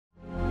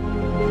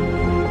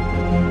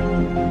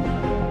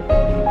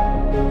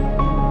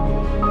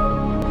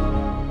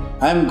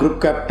I am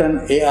Group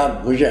Captain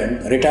A.R.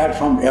 Bhujang, retired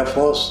from Air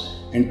Force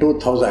in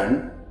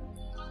 2000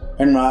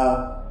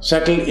 and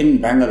settled in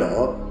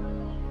Bangalore.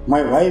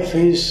 My wife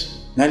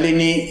is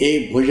Nalini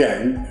A.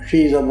 Bhujang.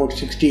 She is about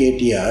 68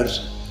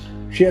 years.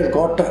 She has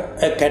got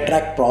a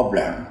cataract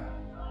problem.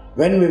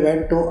 When we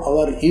went to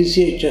our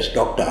ECHS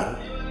doctor,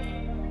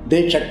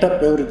 they checked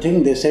up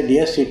everything. They said,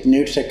 yes, it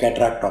needs a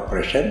cataract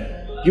operation.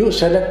 You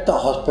select the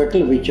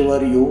hospital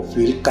whichever you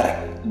feel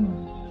correct.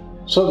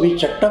 So we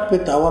checked up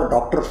with our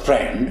doctor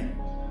friend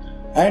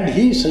and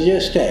he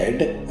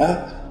suggested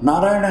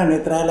Narayana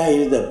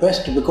Nethralaya is the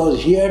best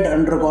because he had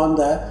undergone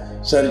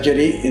the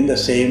surgery in the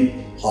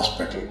same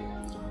hospital.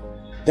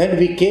 Then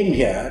we came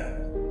here.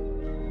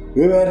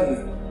 We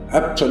were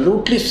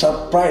absolutely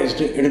surprised.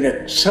 It is an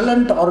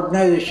excellent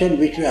organization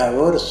which we have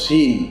ever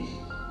seen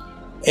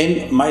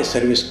in my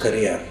service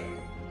career.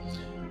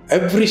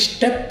 Every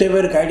step they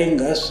were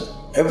guiding us.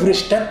 Every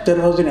step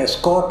there was an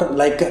escort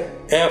like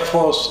Air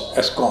Force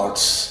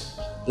escorts.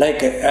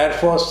 Like Air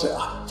Force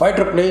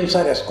fighter planes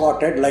are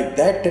escorted like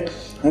that,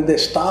 and the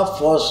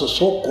staff was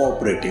so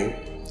cooperative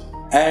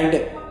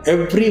and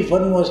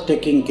everyone was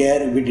taking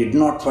care. We did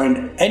not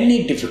find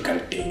any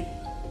difficulty.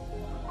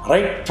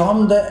 Right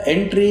from the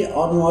entry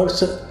onwards,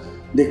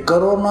 the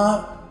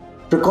corona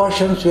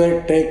precautions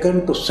were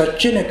taken to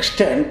such an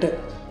extent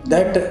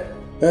that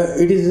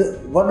it is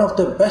one of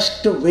the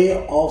best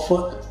way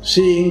of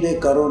seeing the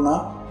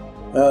corona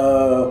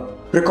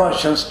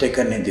precautions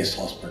taken in this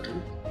hospital.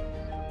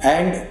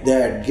 And they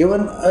had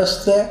given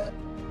us the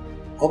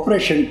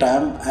operation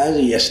time as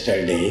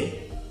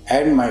yesterday,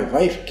 and my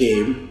wife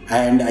came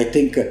and I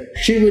think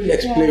she will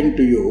explain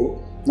to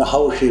you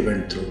how she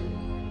went through.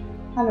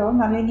 Hello,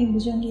 Nalini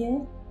Bhujang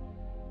here.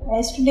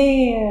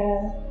 Yesterday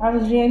I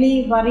was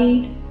really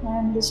worried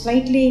and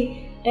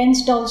slightly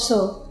tensed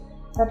also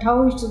that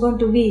how it's going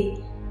to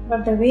be.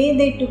 But the way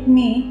they took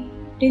me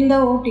till the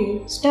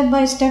OT, step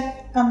by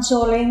step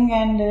consoling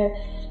and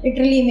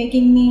literally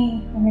making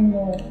me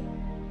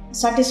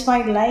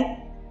satisfied like.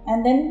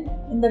 And then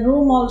in the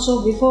room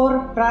also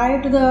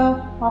prior to the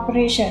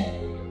operation,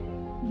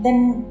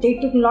 then they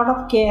took a lot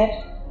of care,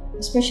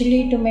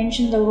 especially to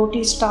mention the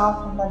OT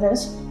staff and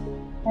others.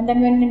 And then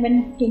when we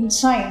went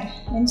inside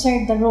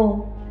the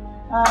room,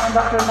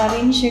 Dr.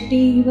 Narayana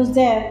Shetty, he was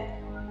there,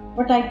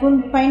 but I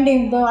couldn't find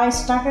him. Though I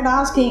started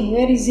asking,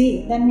 where is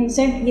he? Then he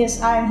said,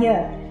 yes, I am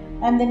here.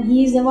 And then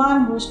he is the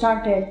one who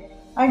started.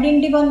 I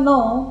didn't even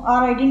know,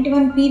 or I didn't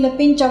even feel a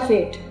pinch of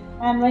it.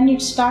 And when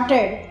it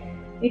started,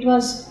 it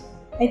was,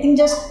 I think,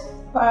 just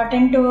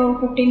 10 to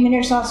 15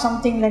 minutes or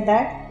something like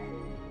that.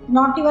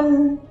 Not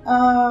even,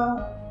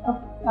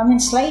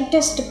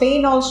 slightest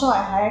pain also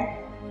I had.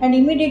 And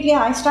immediately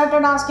I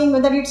started asking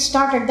whether it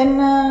started. Then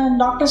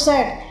doctor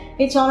said,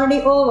 it's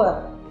already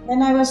over.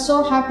 Then I was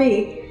so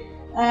happy.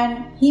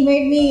 And he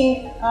made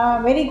me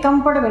very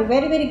comfortable,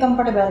 very, very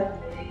comfortable.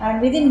 And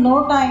within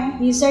no time,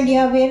 he said,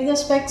 yeah, wear the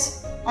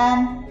specs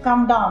and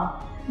come down.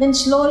 Then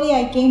slowly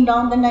I came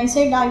down. Then I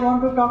said, I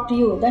want to talk to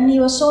you. Then he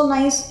was so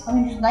nice.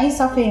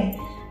 Nice of him.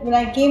 When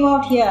I came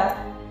out here,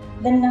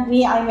 then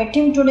I met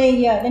him today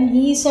here. Then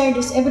he said,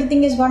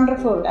 everything is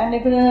wonderful and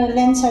every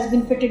lens has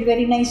been fitted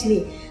very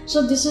nicely.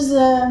 So this is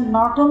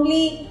not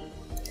only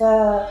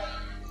the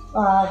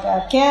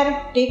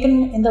care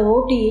taken in the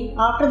OT.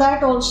 After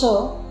that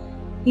also,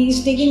 he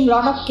is taking a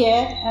lot of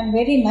care, and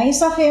very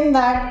nice of him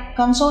that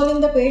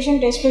consoling the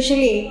patient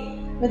especially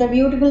with a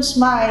beautiful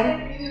smile,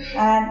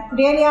 and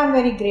really I am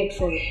very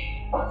grateful.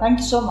 Thank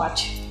you so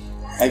much.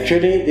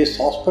 Actually, this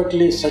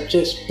hospital is such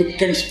a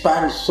spick and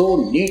span,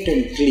 so neat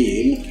and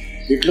clean,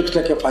 it looks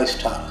like a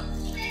 5-star.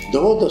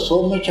 Though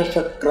so much of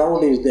a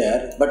crowd is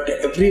there, but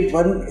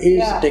everyone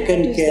is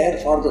taken care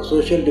for the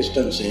social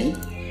distancing.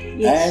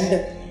 Yes.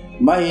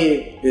 And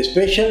my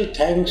special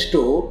thanks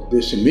to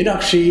this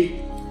Meenakshi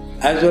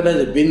as well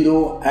as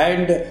Bindu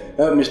and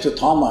Mr.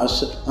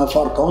 Thomas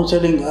for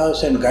counseling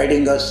us and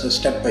guiding us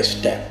step by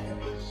step.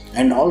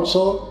 And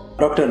also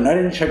Dr.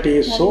 Narayana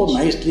Shetty so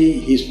nicely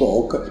he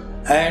spoke.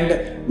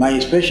 And my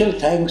special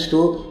thanks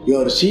to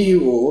your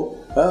CEO,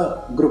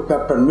 Group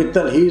Captain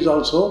Mittal. He is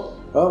also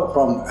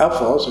from Air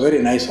Force,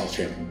 very nice of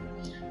him.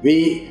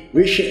 We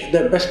wish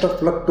the best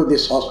of luck to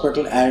this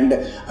hospital, and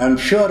I am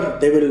sure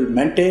they will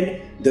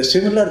maintain the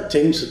similar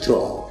things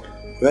throughout.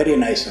 Very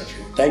nice of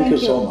you. Thank you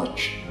so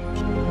much.